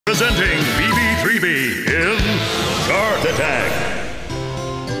Presenting BB3B in Chart Attack.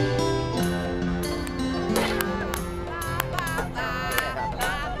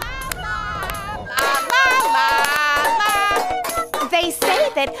 They say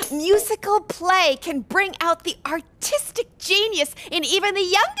that musical play can bring out the artistic genius in even the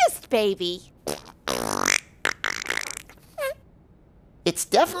youngest baby. It's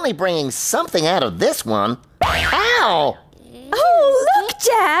definitely bringing something out of this one. Ow! Oh, look,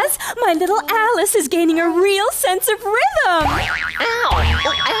 Jazz! My little Alice is gaining a real sense of rhythm! Ow!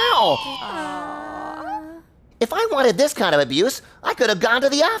 Oh, ow! If I wanted this kind of abuse, I could have gone to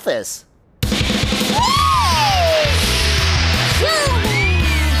the office.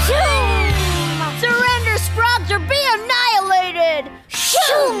 Surrender, Scrubs, or be annihilated!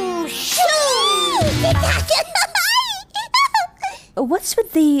 Shoo! Shoo! What's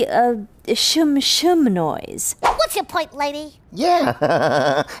with the, shum noise? What's your point, lady?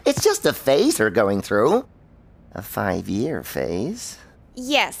 Yeah, it's just a phase we're going through. A 5-year phase.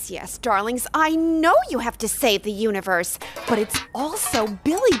 Yes, darlings, I know you have to save the universe, but it's also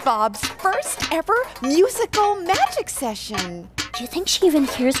Billy Bob's first ever musical magic session. Do you think she even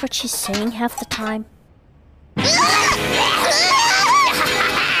hears what she's saying half the time?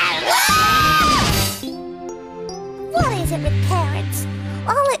 What is it with parents?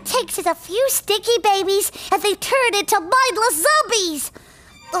 All it takes is a few stinky babies and they turn into mindless zombies.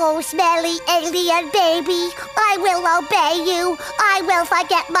 Oh, smelly alien baby, I will obey you. I will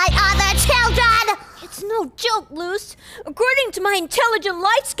forget my other children. It's no joke, Luce. According to my intelligent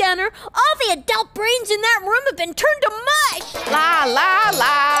light scanner, all the adult brains in that room have been turned to mush. La, la,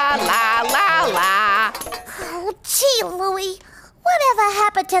 la, la, la, la. Oh, gee, Louie, whatever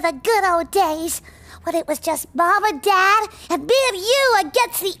happened to the good old days when it was just Mom and Dad and me and you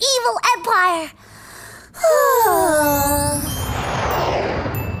against the evil empire?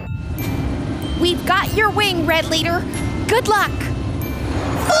 We've got your wing, Red Leader. Good luck.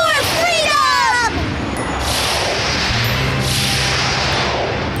 For freedom!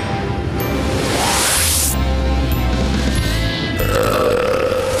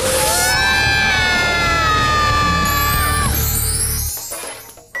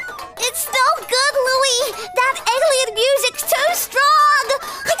 It's no good, Louie. That alien music's too strong.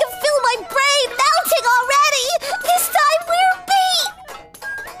 I can feel my brain melting already. This time we're beat.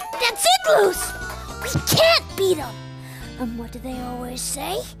 That's it, Luce. We can't beat them. And what do they always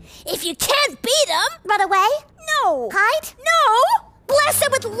say? If you can't beat them, Run away? no. Hide? No. Blast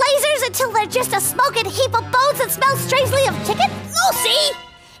them with lasers until they're just a smoking heap of bones that smell strangely of chicken? Lucy,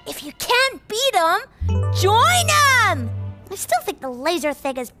 if you can't beat them, join them. I still think the laser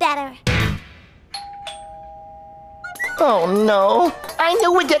thing is better. Oh no, I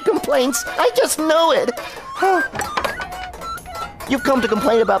knew we'd get complaints. I just knew it. You've come to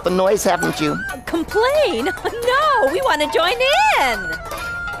complain about the noise, haven't you? Complain? No, we want to join in!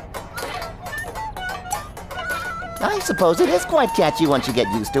 I suppose it is quite catchy once you get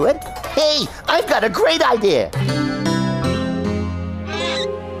used to it. Hey, I've got a great idea.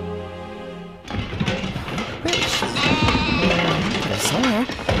 Where is she? I saw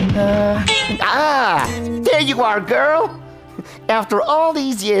her. There you are, girl. After all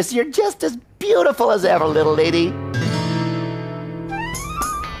these years, you're just as beautiful as ever, little lady.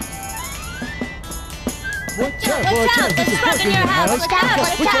 Watch out, there's smoke in your house. Watch out.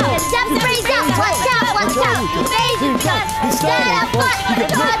 Step the brains out. Watch out. Amazing gun. Stand up, but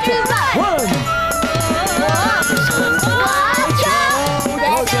it's hard to run. Watch out.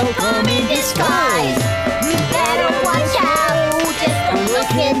 There's no come in disguise. You better watch out. Just don't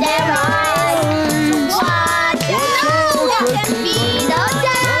look in their eyes. Watch out. There can be no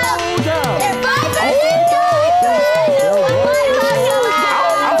doubt. They're vibers and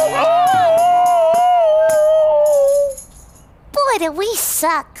Boy, do we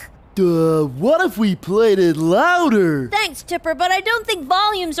suck. What if we played it louder? Thanks, Tipper, but I don't think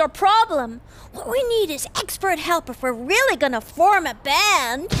volume's our problem. What we need is expert help if we're really gonna form a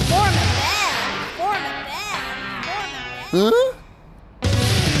band. Huh?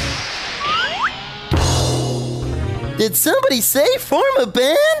 Did somebody say form a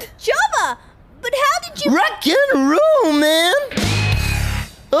band? Jubba, but how did you... Rock and roll, man!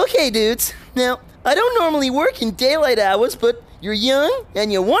 Okay, dudes. Now, I don't normally work in daylight hours, but you're young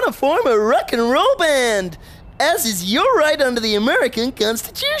and you want to form a rock and roll band, as is your right under the American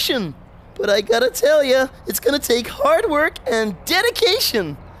Constitution. But I gotta tell ya, it's gonna take hard work and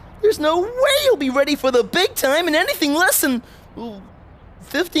dedication. There's no way you'll be ready for the big time in anything less than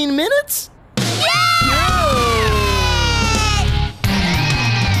 15 minutes?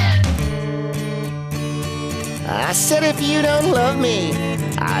 I said if you don't love me,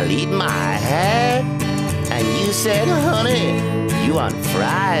 I'll eat my hat. And you said, honey, you want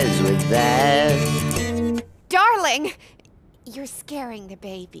fries with that. Darling, you're scaring the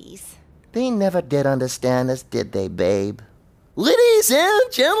babies. They never did understand us, did they, babe? Ladies and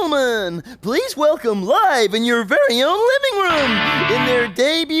gentlemen, please welcome live in your very own living room, in their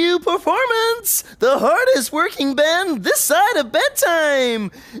debut performance, the hardest working band this side of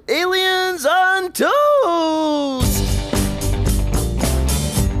bedtime, Aliens on Toast!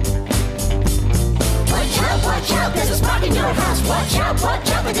 Watch out, there's a spark in your house. Watch out,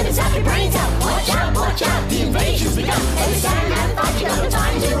 we're gonna zap your brains out. Watch out, the invasion's begun. Every stand and fight, you got no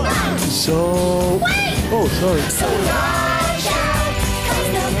time to run. Wait! Oh, sorry. So watch out, 'cause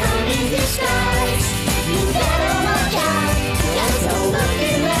they'll come in disguise. You better watch out, there's no look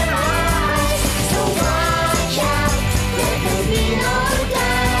in their eyes. So watch out, there could be no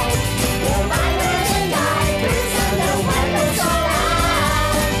doubt. They're vipers and diapers and their weapons all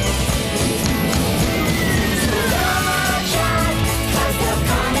out. So watch out, 'cause they'll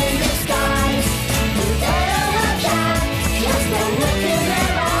come in disguise. You better watch out, just no look in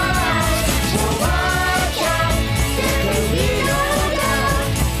their eyes. So watch out, there could be no doubt.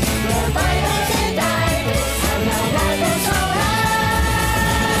 They're vipers and diapers and their weapons all out.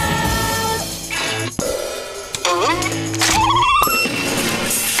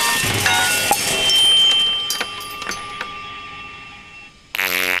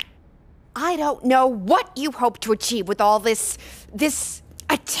 I don't know what you hope to achieve with all this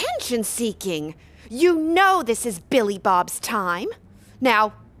attention seeking. You know this is Billy Bob's time.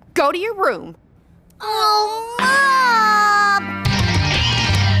 Now, go to your room. Oh, Mom!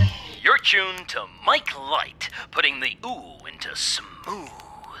 You're tuned to Mike Light, putting the ooh into smooth.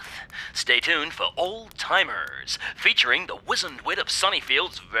 Stay tuned for Old Timers, featuring the wizened wit of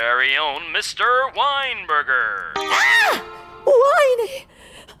Sunnyfield's very own Mr. Weinberger. Whiny!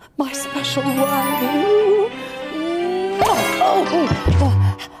 My special Whiny!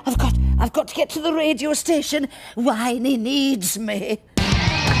 I've got to get to the radio station. Whiny needs me.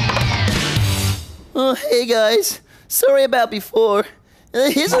 Oh, hey guys. Sorry about before.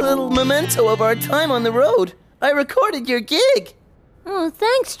 Here's a little memento of our time on the road. I recorded your gig. Oh,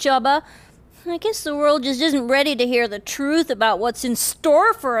 thanks, Chubba. I guess the world just isn't ready to hear the truth about what's in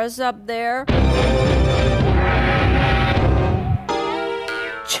store for us up there.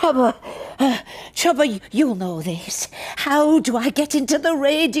 Chubba, you'll know this. How do I get into the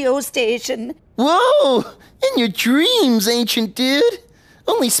radio station? Whoa! In your dreams, ancient dude.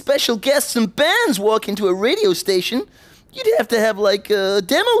 Only special guests and bands walk into a radio station. You'd have to have, like, a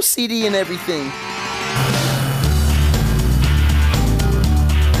demo CD and everything.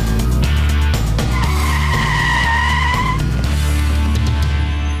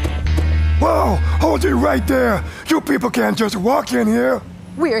 Whoa, hold it right there. You people can't just walk in here.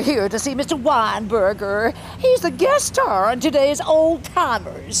 We're here to see Mr. Weinberger. He's the guest star on today's Old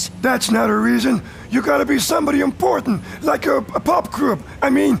Timers. That's not a reason. You gotta be somebody important, like a pop group. I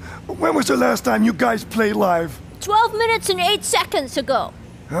mean, when was the last time you guys played live? 12 minutes and 8 seconds ago.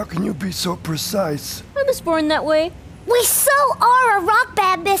 How can you be so precise? I was born that way. We so are a rock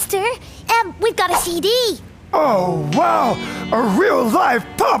band, mister. And we've got a CD. Oh, wow! A real live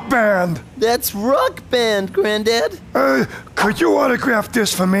pop band! That's Rock Band, Granddad. Could you autograph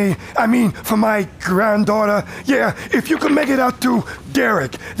this for me? I mean, for my granddaughter? Yeah, if you could make it out to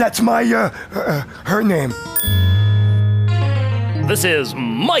Derek. That's my, her name. This is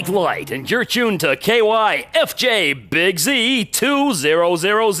Mike Light, and you're tuned to KYFJ Big Z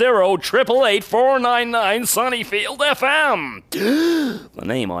 20008888 Sunnyfield FM. The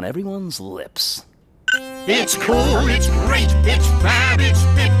name on everyone's lips. It's cool, it's great, it's fab, it's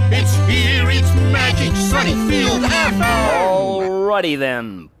fit, it's here, it's magic, Sunnyfield FM. Alrighty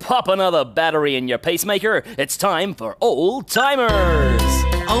then, pop another battery in your pacemaker. It's time for Old Timers.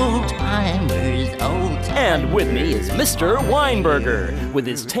 Old timers, old timers. And with me is Mr. Weinberger with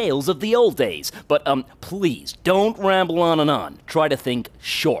his tales of the old days. But please don't ramble on and on. Try to think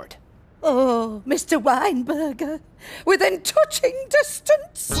short. Oh, Mr. Weinberger, within touching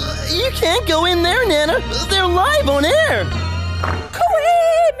distance. You can't go in there, Nana. They're live on air.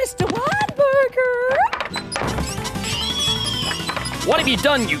 Away, Mr. Weinberger. What have you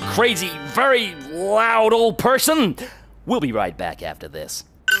done, you crazy, very loud old person? We'll be right back after this.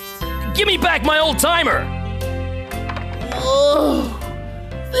 Give me back my old timer! Oh,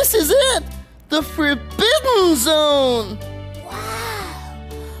 this is it. The Forbidden Zone.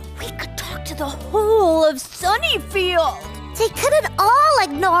 We could talk to The whole of Sunnyfield. They couldn't all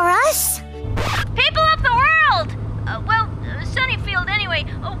ignore us. People of the world! Sunnyfield anyway,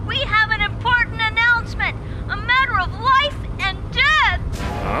 we have an important announcement. A of life and death.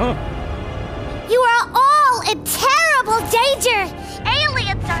 Huh? You are all in terrible danger.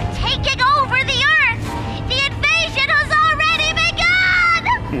 Aliens are taking over the Earth. The invasion has already begun.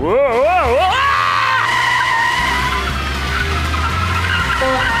 Whoa, whoa, whoa!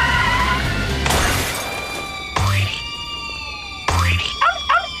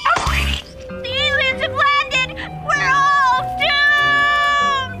 The aliens have landed. We're all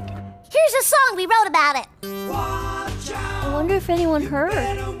doomed. Here's a song we wrote about it. I wonder if anyone heard. Watch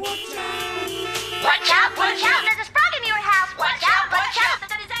out, there's a frog in your house. Watch out, they're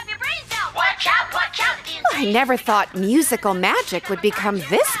gonna zap your brains out. Watch out. I never thought musical magic would become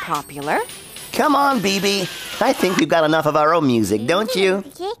this popular. Come on, BB. I think we've got enough of our own music, don't you?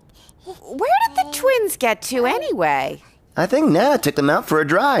 Where did the twins get to anyway? I think Nana took them out for a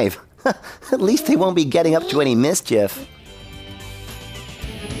drive. At least they won't be getting up to any mischief.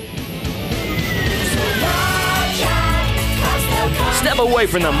 Step away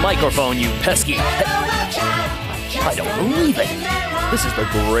from the microphone, you pesky. I don't believe it. This is the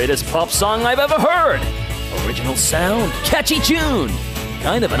greatest pop song I've ever heard. Original sound, catchy tune.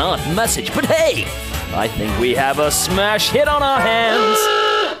 Kind of an odd message, but hey, I think we have a smash hit on our hands.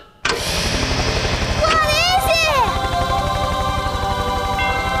 What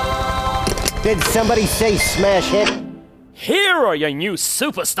is it? Did somebody say smash hit? Here are your new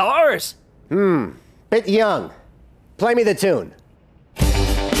superstars. Bit young. Play me the tune.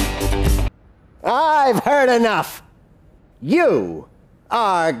 I've heard enough. You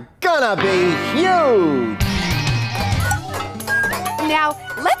are gonna be huge. Now,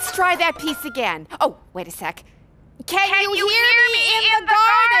 let's try that piece again. Oh, wait a sec. Can you hear me in the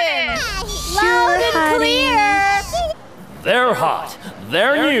garden? Loud and clear. They're hot,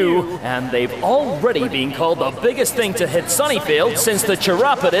 they're new, and they've already been called the biggest thing to hit Sunnyfield since the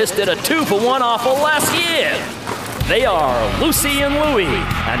Chiropodist did a 2-for-1 offer last year. They are Lucy and Louie,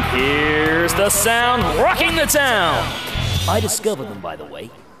 and here's the sound rocking the town. I discovered them, by the way.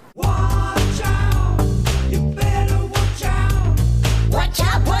 Watch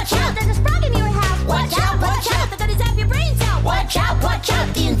out, there's a frog in your house. Watch out, they're gonna zap your brains out. Watch out,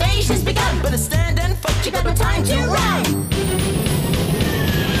 the invasion's begun. Better stand and fight, you got no time to run.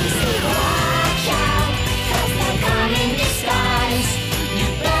 Watch out, 'cause they'll come in disguise. You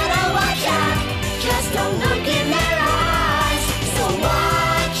better watch out, just don't look in their eyes. So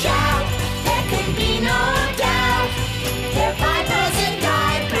watch out, there can be no doubt. They're vipers and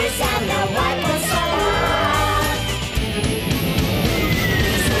diapers and they'll wipe us all out.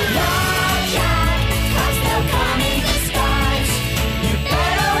 So watch out, 'cause they'll come in disguise. You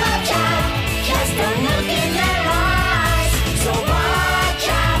better watch out, just don't look in their eyes. So watch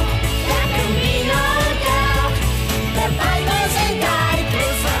out, there can be no doubt. They're vipers and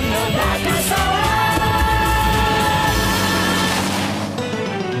diapers and they'll wipe us all out.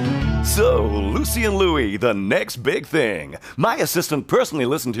 So, Lucy and Louie, the next big thing. My assistant personally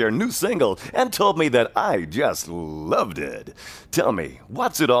listened to your new single and told me that I just loved it. Tell me,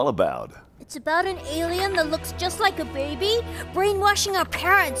 what's it all about? It's about an alien that looks just like a baby, brainwashing our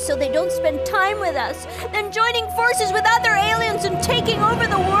parents so they don't spend time with us, then joining forces with other aliens and taking over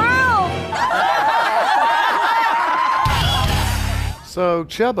the world. So,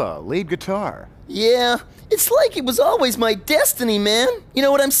 Chubba, lead guitar. Yeah, it's like it was always my destiny, man. You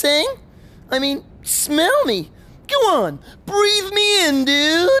know what I'm saying? I mean, smell me. Go on, breathe me in,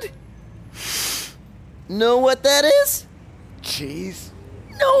 dude. Know what that is? Cheese?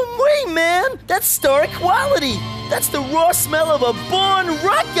 No way, man. That's star quality. That's the raw smell of a born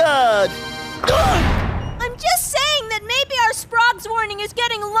rock god. Ugh! I'm just saying that maybe our Sprogs warning is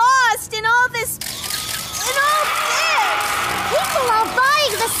getting lost in all this. People are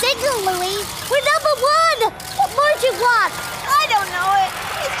buying the signal, Louie. We're number one. What more do you want? I don't know it.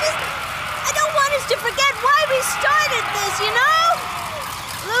 It's just. I don't want us to forget why we started this, you know?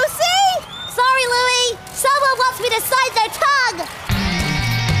 Lucy? Sorry, Louie. Someone wants me to sign their tongue.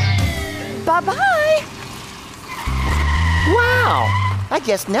 Bye-bye. Wow! I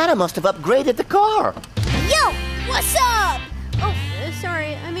guess Nana must have upgraded the car. Yo, what's up? Oh,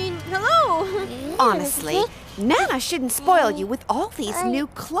 sorry. I mean, hello. Honestly, Nana shouldn't spoil you with all these new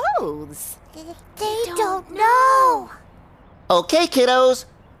clothes. They don't know. Okay, kiddos.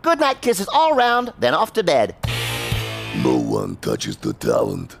 Good night kisses all round, then off to bed. No one touches the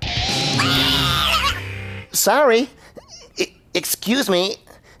talent. Sorry. Excuse me.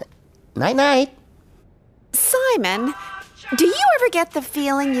 Night-night. Simon, do you ever get the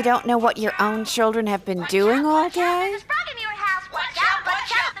feeling you don't know what your own children have been doing all day?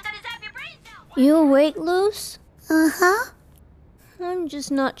 You awake, Luce? Uh-huh. I'm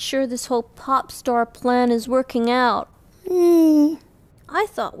just not sure this whole pop star plan is working out. I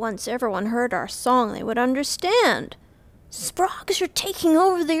thought once everyone heard our song, they would understand. Sprogs are taking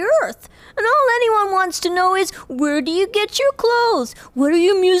over the earth, and all anyone wants to know is, where do you get your clothes? What are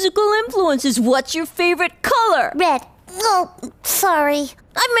your musical influences? What's your favorite color? Red. Oh, sorry.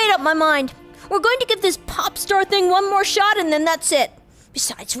 I've made up my mind. We're going to give this pop star thing one more shot, and then that's it.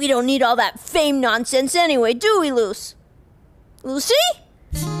 Besides, we don't need all that fame nonsense anyway, do we, Luce? Lucy?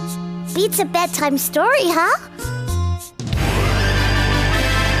 Beats a bedtime story, huh?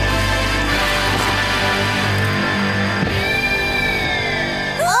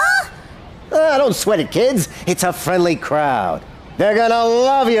 Don't sweat it, kids. It's a friendly crowd. They're gonna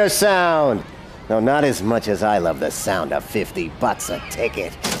love your sound. No, not as much as I love the sound of $50 a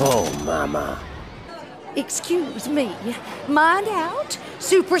ticket. Oh, mama. Excuse me. Mind out?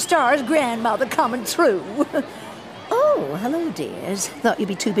 Superstar's grandmother coming through. Oh, hello, dears. Thought you'd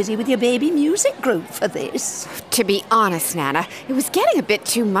be too busy with your baby music group for this. To be honest, Nana, it was getting a bit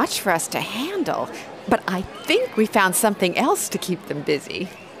too much for us to handle. But I think we found something else to keep them busy.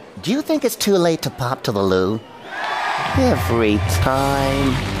 Do you think it's too late to pop to the loo? Every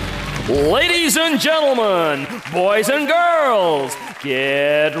time. Ladies and gentlemen, boys and girls,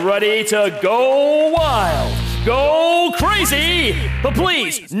 get ready to go wild, go crazy, but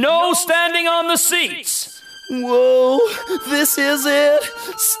please, no standing on the seats. Whoa, this is it.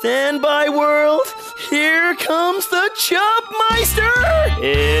 Stand by, world. Here comes the Chopmeister.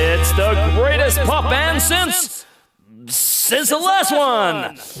 It's the greatest pop band since the last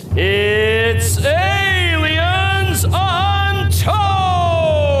one. It's Aliens on Toast.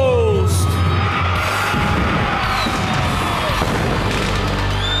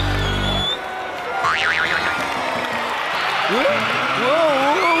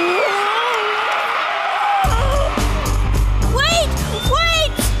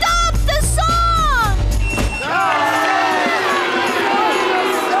 Wait! Stop the song!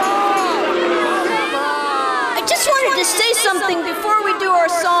 I just wanted to say something before we do our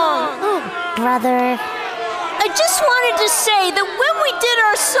song. Oh, brother. I just wanted to say that when we did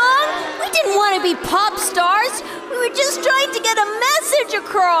our song, we didn't want to be pop stars. We were just trying to get a message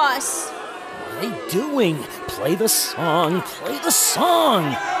across. What are they doing? Play the song, play the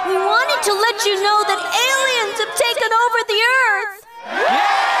song. We wanted to let you know that aliens have taken over the earth.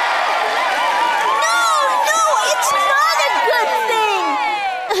 No, it's not a good thing.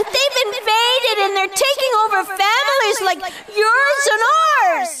 They've invaded and they're taking over families like yours and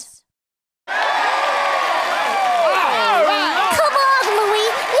ours. Come on,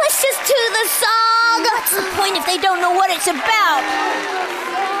 Louie. Let's just do the song. What's the point if they don't know what it's about?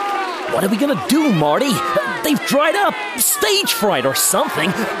 What are we gonna do, Marty? They've dried up. Stage fright or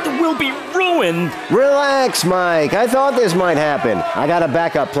something. We'll be ruined. Relax, Mike. I thought this might happen. I got a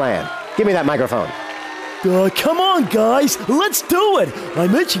backup plan. Give me that microphone. Come on, guys. Let's do it.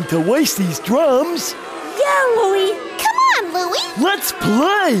 I'm itching to waste these drums. Yeah, Louie. Come on, Louie. Let's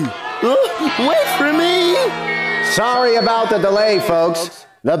play. Wait for me. Sorry about the delay, folks.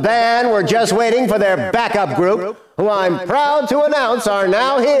 The band were just waiting for their backup group, who I'm proud to announce are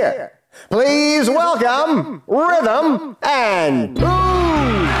now here. Please welcome Rhythm and Pooh!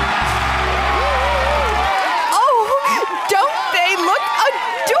 Oh, don't they look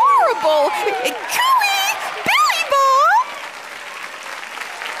adorable? Cooey! Billy Bob!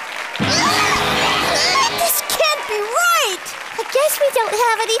 This can't be right. I guess we don't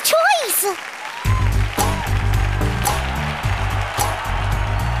have any choice.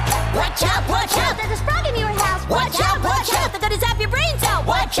 Watch out, There's a frog in your house. watch out, they're gonna zap your brains out.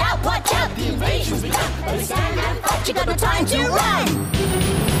 Watch out, the invasion's begun. Better stand and fight, you got no time to run.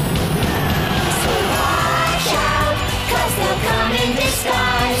 So watch out, 'cause they'll come in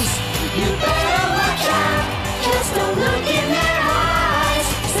disguise. You better watch out, just don't look in their eyes.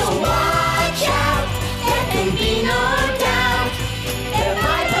 So watch out, there can be no doubt. They're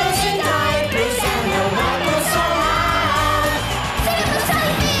vipers in diapers and they'll knock us all out. Sing the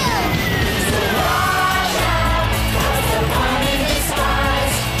song, Bill. So watch out, 'cause they'll come in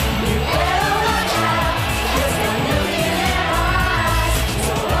disguise. You better watch out, just don't look in their eyes.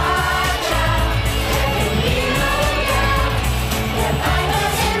 So watch out, there can be no doubt. They're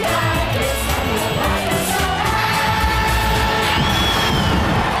vipers in diapers and they'll knock us all out.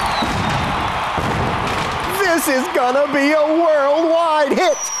 This is gonna be a worldwide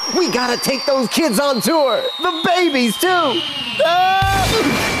hit! We gotta take those kids on tour! The babies, too!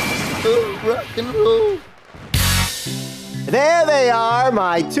 Rock and roll. There they are,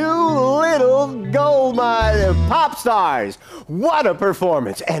 my two little gold pop stars. What a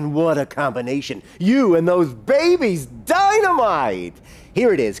performance and what a combination. You and those babies, dynamite.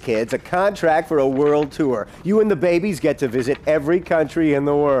 Here it is, kids, a contract for a world tour. You and the babies get to visit every country in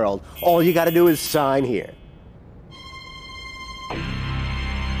the world. All you gotta do is sign here.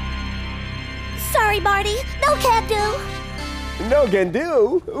 Sorry, Marty. No can do. No can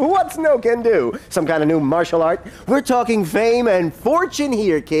do? What's no can do? Some kind of new martial art? We're talking fame and fortune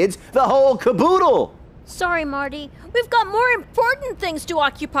here, kids. The whole caboodle. Sorry, Marty. We've got more important things to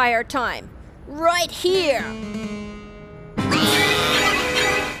occupy our time. Right here.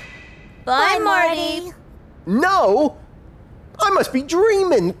 Bye, Marty. No? I must be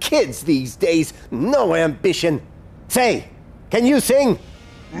dreaming. Kids these days. No ambition. Say, can you sing?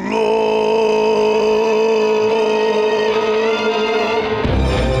 Lord.